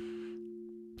thing,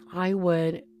 I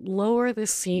would lower the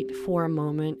seat for a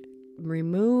moment,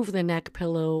 remove the neck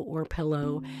pillow or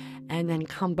pillow, and then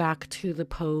come back to the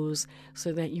pose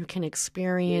so that you can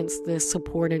experience this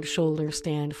supported shoulder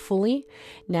stand fully.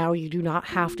 Now you do not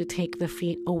have to take the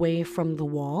feet away from the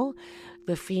wall.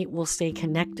 The feet will stay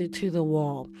connected to the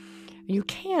wall. You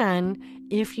can,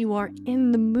 if you are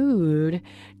in the mood,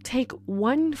 take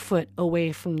one foot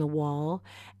away from the wall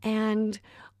and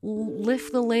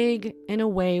lift the leg in a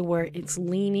way where it's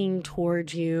leaning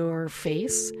towards your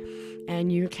face,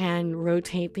 and you can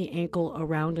rotate the ankle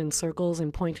around in circles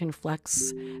and point and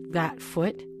flex that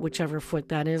foot, whichever foot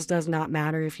that is. Does not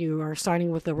matter if you are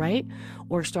starting with the right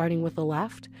or starting with the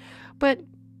left, but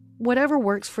whatever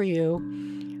works for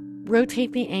you.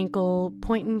 Rotate the ankle,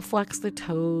 point and flex the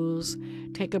toes,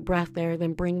 take a breath there,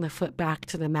 then bring the foot back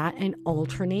to the mat and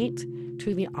alternate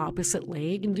to the opposite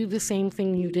leg and do the same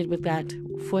thing you did with that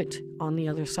foot on the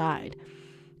other side.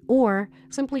 Or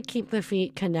simply keep the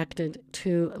feet connected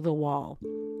to the wall.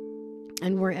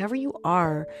 And wherever you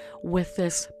are with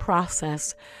this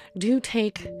process, do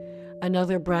take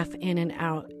another breath in and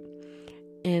out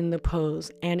in the pose.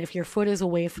 And if your foot is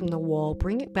away from the wall,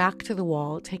 bring it back to the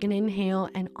wall, take an inhale,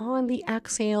 and on the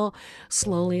exhale,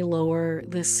 slowly lower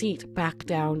the seat back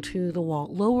down to the wall.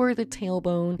 Lower the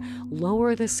tailbone,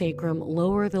 lower the sacrum,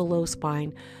 lower the low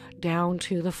spine down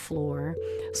to the floor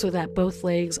so that both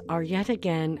legs are yet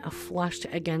again flushed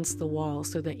against the wall,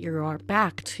 so that you are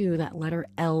back to that letter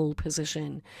L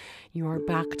position. You are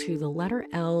back to the letter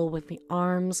L with the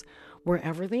arms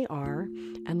wherever they are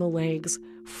and the legs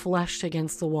flushed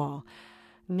against the wall.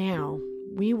 Now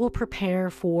we will prepare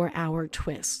for our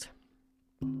twist.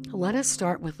 Let us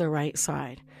start with the right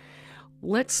side.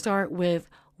 Let's start with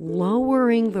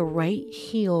lowering the right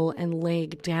heel and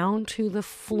leg down to the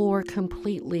floor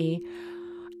completely,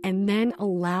 and then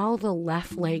allow the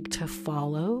left leg to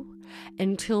follow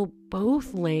until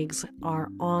both legs are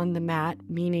on the mat,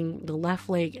 meaning the left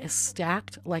leg is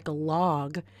stacked like a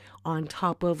log on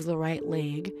top of the right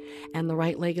leg, and the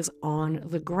right leg is on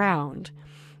the ground.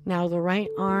 Now the right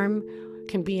arm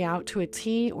can be out to a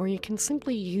T, or you can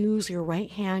simply use your right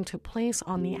hand to place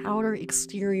on the outer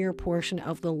exterior portion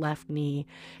of the left knee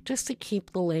just to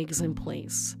keep the legs in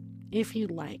place, if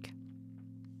you'd like.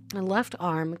 The left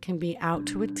arm can be out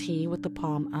to a T with the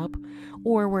palm up,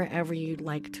 or wherever you'd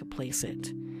like to place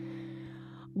it.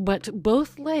 But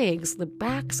both legs, the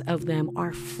backs of them,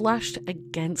 are flushed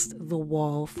against the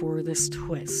wall for this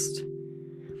twist.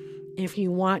 If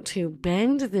you want to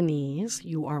bend the knees,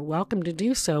 you are welcome to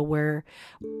do so where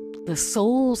the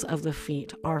soles of the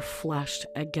feet are flushed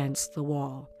against the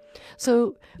wall.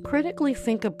 So critically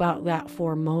think about that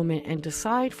for a moment and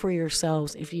decide for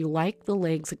yourselves if you like the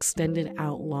legs extended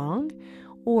out long,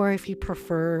 or if you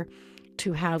prefer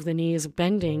to have the knees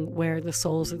bending where the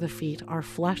soles of the feet are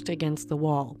flushed against the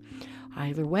wall.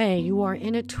 Either way, you are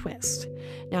in a twist.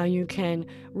 Now you can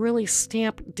really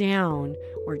stamp down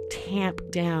or tamp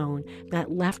down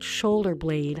that left shoulder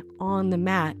blade on the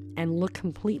mat and look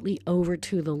completely over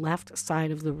to the left side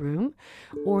of the room,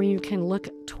 or you can look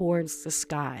towards the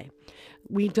sky.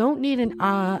 We don't need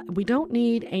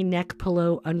a neck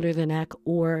pillow under the neck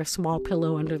or a small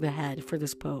pillow under the head for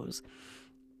this pose.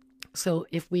 So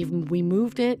if we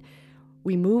moved it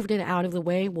out of the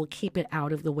way, we'll keep it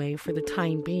out of the way for the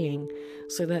time being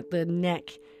so that the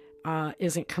neck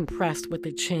isn't compressed with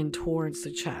the chin towards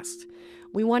the chest.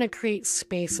 We want to create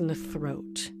space in the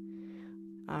throat.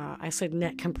 I said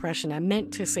neck compression. I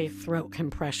meant to say throat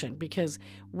compression because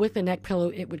with the neck pillow,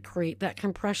 it would create that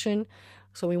compression.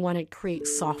 So we want to create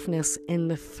softness in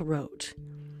the throat.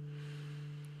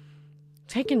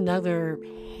 Take another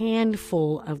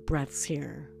handful of breaths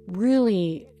here.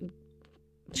 Really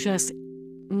just,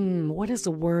 what is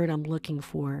the word I'm looking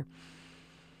for?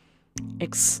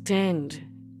 Extend,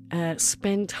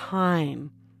 spend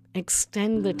time,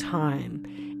 extend the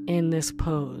time in this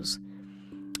pose.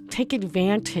 Take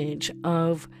advantage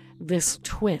of this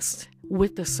twist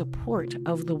with the support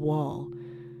of the wall.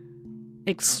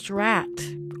 Extract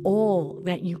all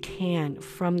that you can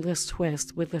from this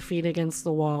twist with the feet against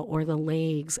the wall or the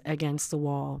legs against the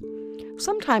wall.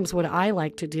 Sometimes what I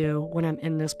like to do when I'm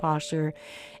in this posture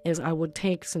is I would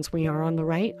take, since we are on the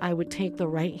right, I would take the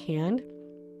right hand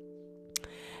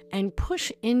and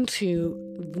push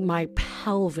into my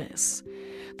pelvis.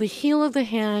 The heel of the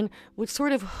hand would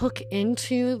sort of hook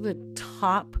into the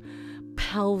top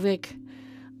pelvic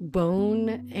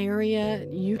bone area.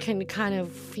 You can kind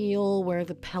of feel where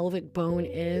the pelvic bone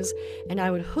is, and I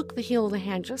would hook the heel of the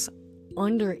hand just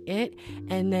under it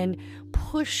and then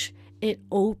push it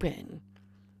open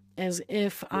as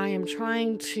if I am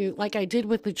trying to, like I did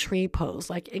with the tree pose,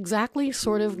 like exactly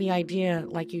sort of the idea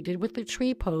like you did with the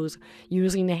tree pose,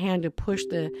 using the hand to push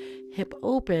the hip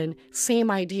open, same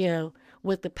idea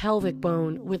with the pelvic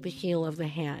bone with the heel of the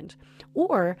hand.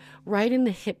 Or right in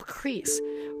the hip crease,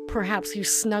 perhaps you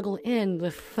snuggle in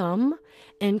the thumb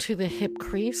into the hip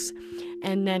crease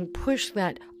and then push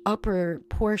that upper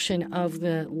portion of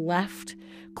the left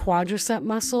quadricep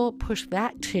muscle, push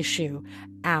that tissue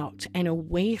out and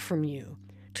away from you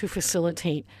to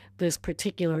facilitate this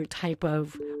particular type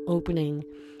of opening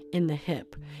in the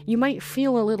hip. You might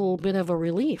feel a little bit of a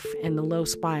relief in the low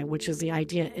spine, which is the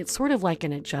idea. It's sort of like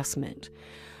an adjustment.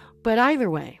 But either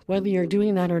way, whether you're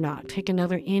doing that or not, take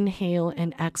another inhale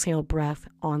and exhale breath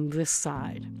on this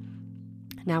side.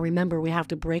 Now remember, we have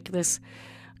to break this,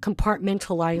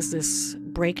 compartmentalize this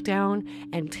breakdown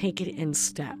and take it in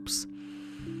steps.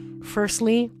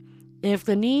 Firstly, if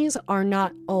the knees are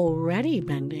not already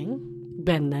bending,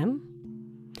 bend them.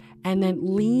 And then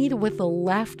lead with the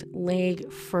left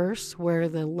leg first, where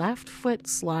the left foot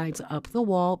slides up the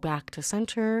wall back to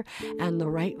center, and the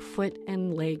right foot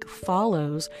and leg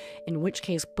follows, in which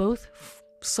case both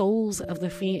soles of the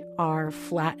feet are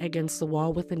flat against the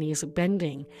wall with the knees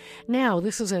bending. Now,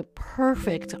 this is a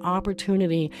perfect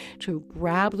opportunity to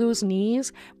grab those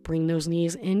knees, bring those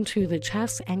knees into the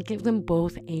chest, and give them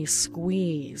both a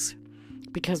squeeze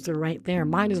because they're right there.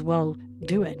 Might as well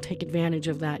do it. Take advantage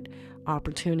of that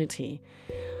opportunity.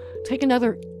 Take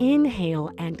another inhale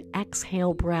and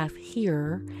exhale breath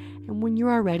here, and when you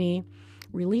are ready,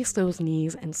 release those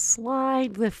knees and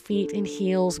slide the feet and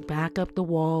heels back up the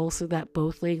wall so that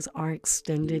both legs are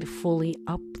extended fully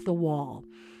up the wall,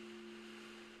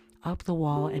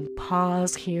 and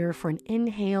pause here for an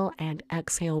inhale and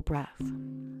exhale breath.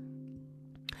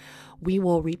 We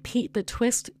will repeat the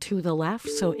twist to the left.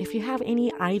 So if you have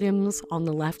any items on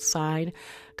the left side,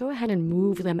 go ahead and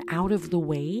move them out of the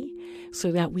way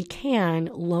so that we can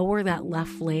lower that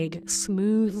left leg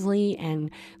smoothly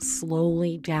and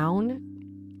slowly down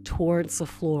towards the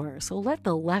floor. So let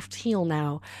the left heel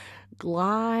now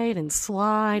glide and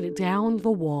slide down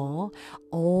the wall,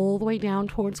 all the way down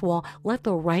towards the wall. Let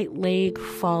the right leg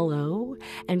follow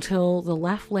until the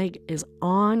left leg is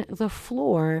on the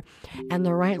floor and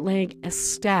the right leg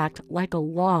is stacked like a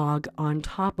log on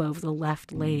top of the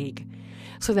left leg,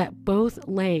 so that both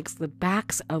legs, the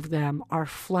backs of them, are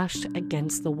flushed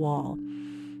against the wall.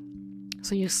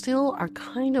 So you still are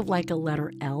kind of like a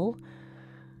letter L,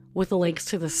 with the legs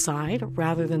to the side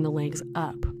rather than the legs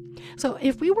up. So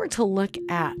if we were to look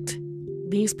at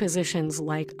these positions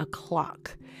like a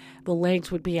clock, the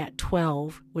legs would be at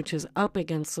 12, which is up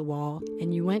against the wall,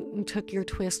 and you went and took your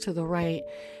twist to the right,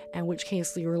 in which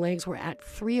case your legs were at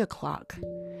 3 o'clock.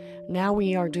 Now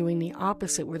we are doing the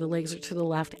opposite, where the legs are to the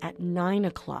left at 9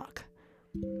 o'clock.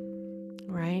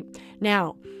 Right?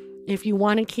 Now, if you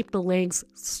want to keep the legs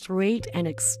straight and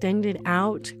extended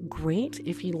out, great.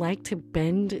 If you like to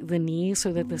bend the knees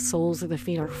so that the soles of the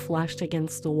feet are flushed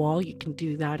against the wall, you can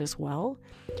do that as well.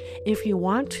 If you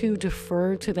want to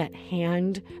defer to that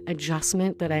hand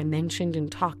adjustment that I mentioned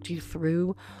and talked you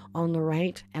through on the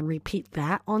right and repeat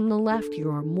that on the left,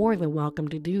 you are more than welcome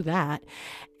to do that.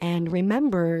 And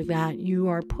remember that you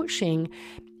are pushing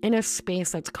in a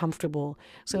space that's comfortable.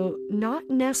 So not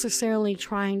necessarily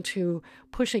trying to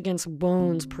push against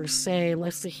bones per se,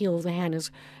 unless the heel of the hand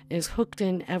is hooked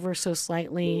in ever so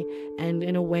slightly and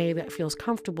in a way that feels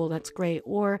comfortable, that's great.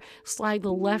 Or slide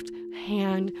the left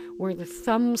hand where the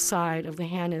thumb side of the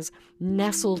hand is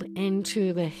nestled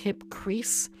into the hip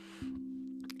crease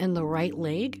in the right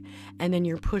leg, and then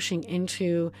you're pushing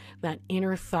into that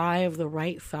inner thigh of the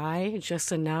right thigh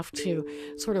just enough to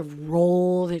sort of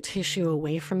roll the tissue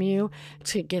away from you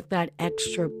to get that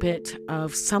extra bit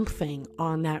of something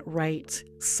on that right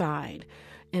side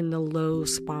in the low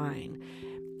spine.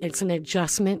 It's an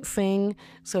adjustment thing,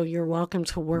 so you're welcome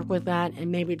to work with that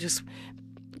and maybe just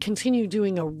continue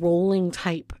doing a rolling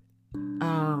type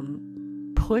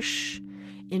push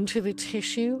into the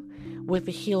tissue with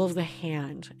the heel of the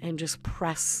hand and just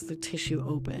press the tissue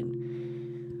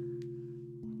open.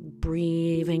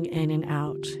 Breathing in and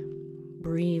out.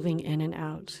 Breathing in and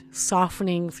out.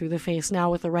 Softening through the face. Now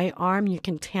with the right arm, you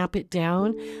can tamp it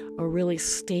down or really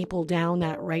staple down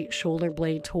that right shoulder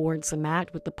blade towards the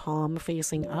mat with the palm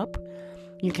facing up.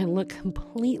 You can look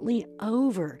completely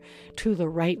over to the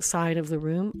right side of the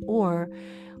room or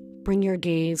bring your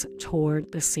gaze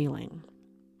toward the ceiling.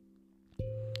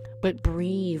 But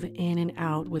breathe in and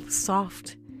out with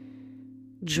soft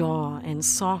jaw and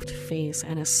soft face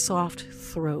and a soft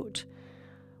throat.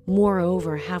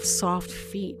 Moreover, have soft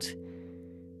feet,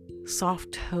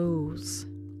 soft toes.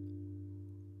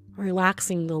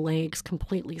 Relaxing the legs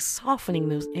completely, softening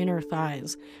those inner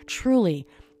thighs. Truly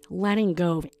letting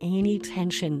go of any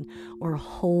tension or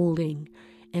holding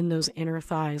in those inner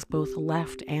thighs, both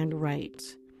left and right.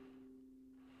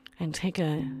 And take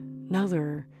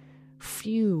another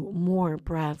few more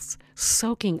breaths,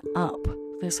 soaking up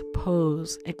this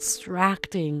pose,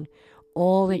 extracting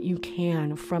all that you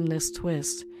can from this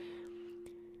twist.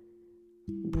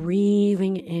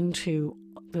 Breathing into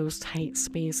those tight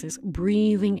spaces,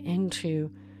 breathing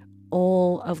into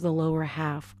all of the lower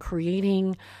half,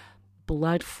 creating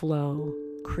blood flow,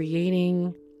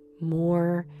 creating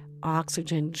more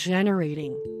oxygen,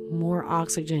 generating more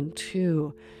oxygen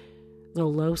to the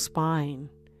low spine,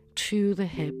 to the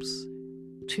hips,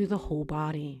 to the whole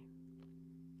body.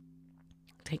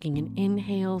 Taking an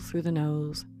inhale through the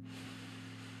nose,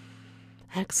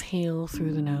 exhale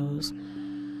through the nose.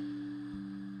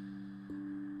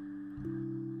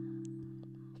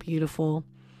 Beautiful.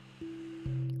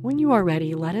 When you are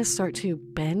ready, let us start to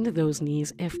bend those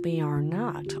knees if they are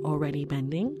not already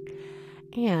bending,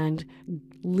 and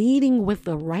leading with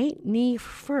the right knee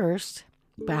first,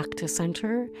 back to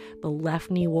center. The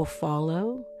left knee will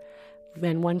follow.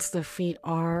 Then once the feet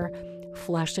are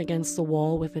flushed against the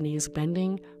wall with the knees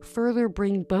bending, further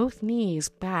bring both knees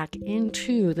back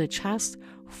into the chest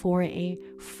for a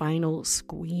final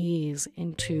squeeze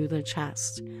into the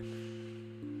chest.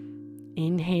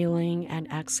 Inhaling and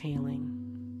exhaling.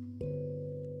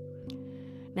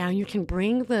 Now you can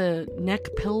bring the neck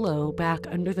pillow back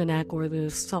under the neck or the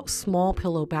small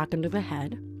pillow back under the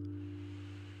head.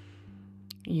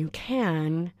 You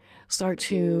can start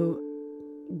to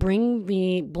bring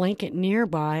the blanket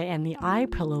nearby and the eye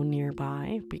pillow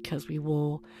nearby, because we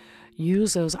will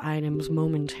use those items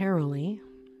momentarily.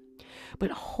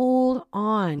 But hold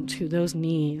on to those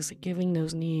knees, giving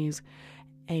those knees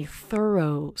a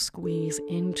thorough squeeze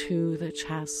into the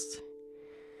chest.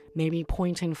 Maybe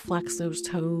point and flex those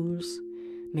toes.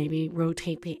 Maybe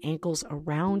rotate the ankles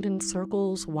around in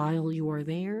circles while you are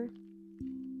there.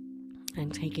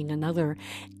 And taking another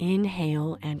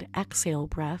inhale and exhale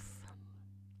breath.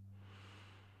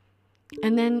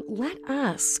 And then let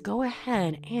us go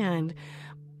ahead and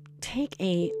take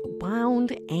a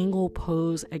bound angle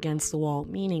pose against the wall,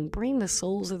 meaning bring the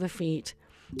soles of the feet,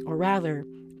 or rather,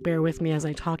 bear with me as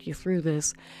I talk you through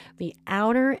this, the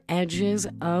outer edges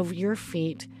of your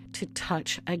feet to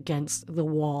touch against the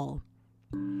wall.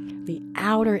 The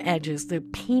outer edges, the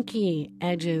pinky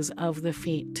edges of the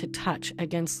feet to touch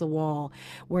against the wall,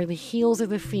 where the heels of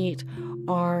the feet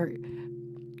are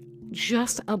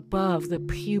just above the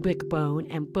pubic bone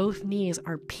and both knees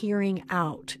are peering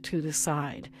out to the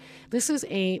side. This is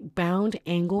a bound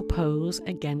angle pose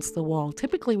against the wall.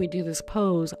 Typically, we do this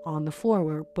pose on the floor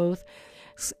where both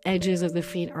edges of the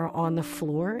feet are on the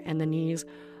floor and the knees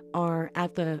are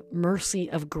at the mercy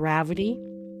of gravity,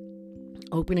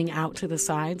 opening out to the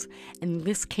sides. In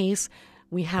this case,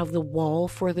 we have the wall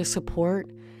for the support,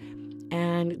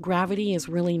 and gravity is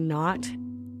really not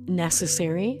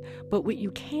necessary. But what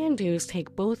you can do is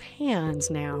take both hands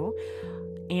now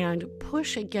and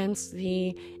push against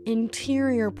the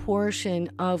interior portion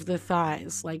of the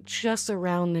thighs, like just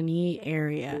around the knee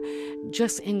area,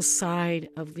 just inside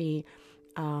of the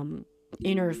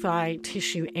inner thigh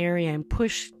tissue area, and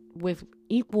push with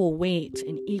equal weight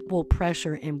and equal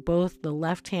pressure in both the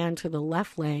left hand to the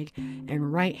left leg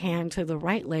and right hand to the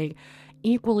right leg,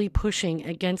 equally pushing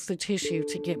against the tissue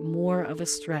to get more of a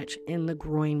stretch in the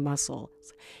groin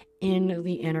muscles, in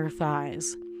the inner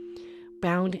thighs.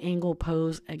 Bound angle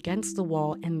pose against the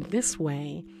wall in this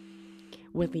way,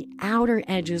 with the outer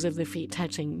edges of the feet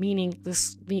touching, meaning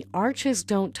the arches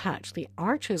don't touch. The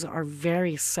arches are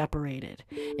very separated.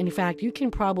 In fact, you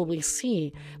can probably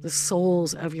see the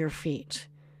soles of your feet.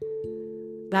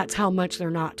 That's how much they're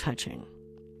not touching.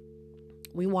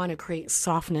 We want to create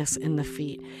softness in the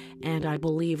feet, and I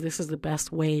believe this is the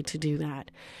best way to do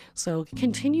that. So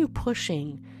continue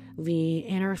pushing the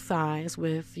inner thighs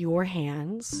with your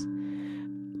hands,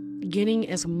 getting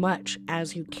as much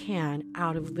as you can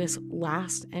out of this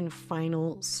last and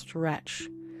final stretch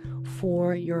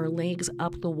for your legs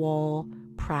up the wall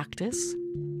practice.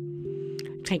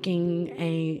 Taking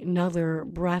another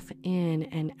breath in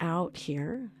and out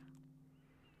here.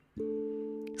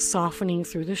 Softening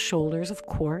through the shoulders, of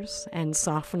course, and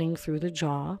softening through the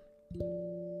jaw.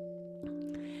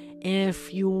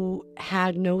 If you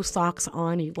had no socks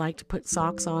on, you'd like to put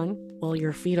socks on, well,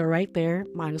 your feet are right there.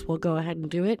 Might as well go ahead and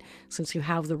do it since you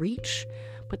have the reach.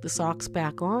 Put the socks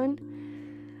back on.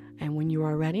 And when you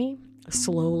are ready,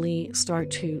 slowly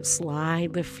start to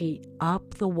slide the feet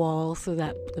up the wall so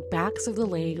that the backs of the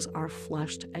legs are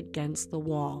flushed against the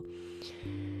wall.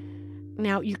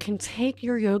 Now, you can take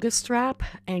your yoga strap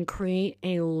and create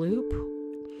a loop,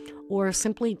 or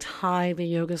simply tie the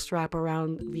yoga strap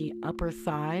around the upper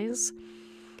thighs,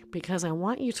 because I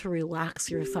want you to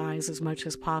relax your thighs as much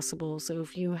as possible. So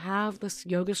if you have this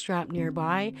yoga strap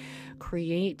nearby,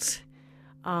 bring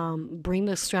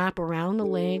the strap around the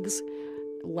legs,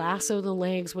 lasso the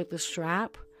legs with the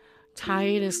strap, tie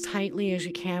it as tightly as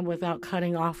you can without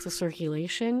cutting off the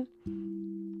circulation.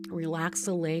 Relax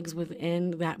the legs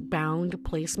within that bound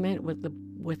placement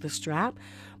with the strap.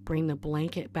 Bring the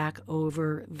blanket back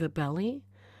over the belly.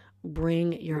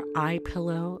 Bring your eye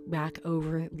pillow back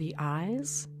over the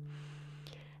eyes.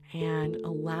 And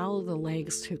allow the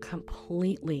legs to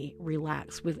completely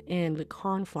relax within the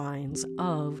confines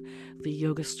of the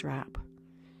yoga strap.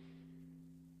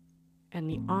 And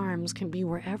the arms can be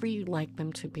wherever you'd like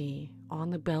them to be. On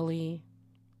the belly,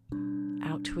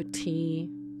 out to a T,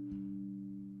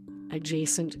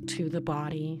 adjacent to the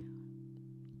body,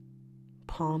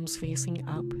 palms facing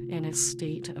up in a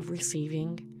state of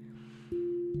receiving,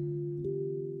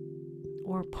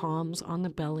 or palms on the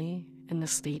belly in the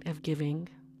state of giving.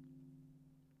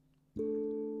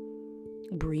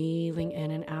 Breathing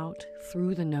in and out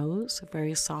through the nose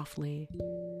very softly.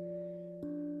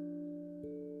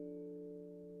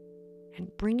 And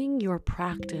bringing your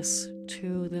practice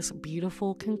to this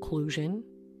beautiful conclusion,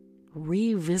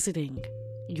 revisiting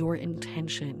your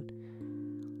intention.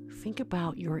 Think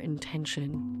about your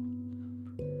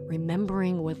intention,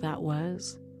 remembering what that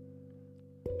was,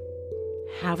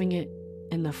 having it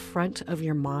in the front of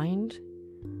your mind,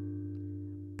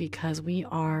 because we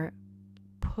are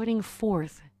putting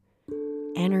forth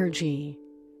energy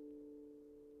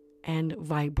and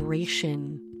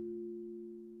vibration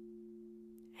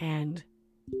and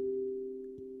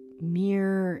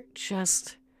mere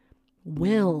just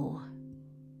will,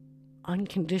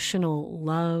 unconditional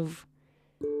love,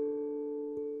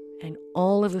 and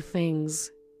all of the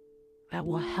things that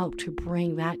will help to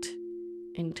bring that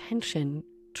intention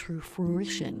to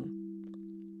fruition.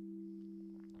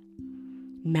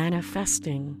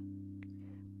 Manifesting,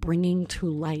 bringing to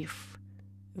life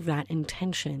that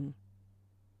intention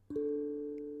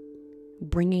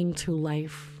bringing to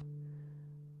life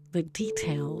the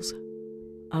details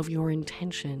of your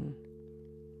intention,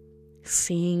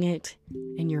 seeing it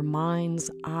in your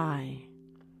mind's eye,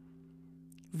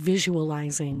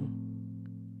 visualizing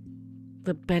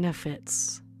the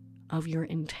benefits of your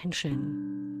intention,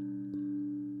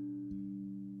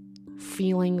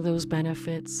 feeling those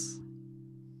benefits,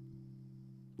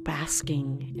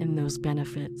 basking in those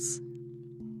benefits,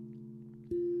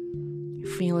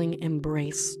 feeling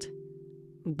embraced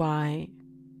by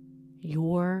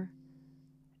your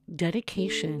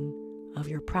dedication of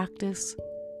your practice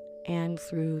and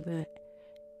through the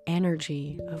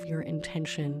energy of your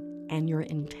intention and your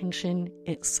intention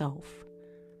itself.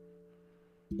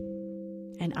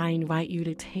 And I invite you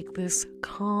to take this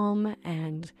calm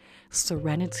and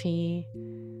serenity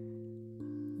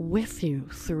with you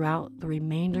throughout the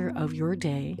remainder of your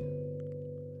day,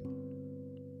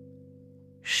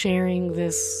 sharing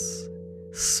this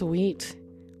sweet,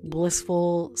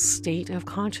 blissful state of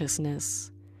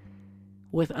consciousness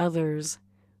with others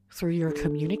through your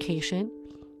communication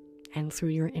and through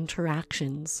your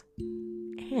interactions,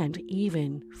 and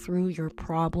even through your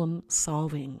problem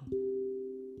solving.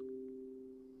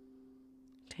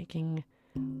 Taking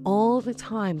all the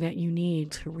time that you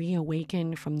need to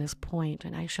reawaken from this point,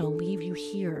 and I shall leave you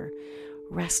here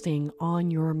resting on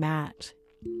your mat,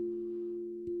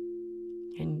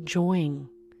 enjoying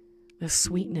the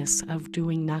sweetness of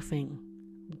doing nothing,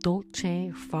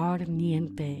 dolce far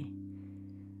niente,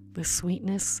 the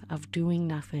sweetness of doing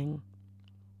nothing,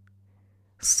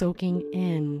 soaking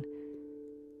in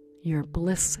your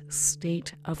bliss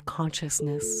state of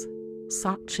consciousness,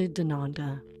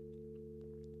 Satchidananda.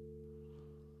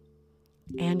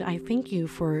 And I thank you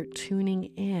for tuning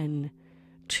in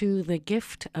to the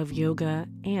gift of yoga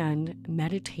and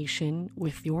meditation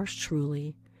with yours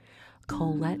truly,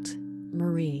 Colette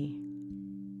Marie.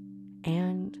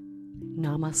 And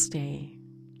namaste.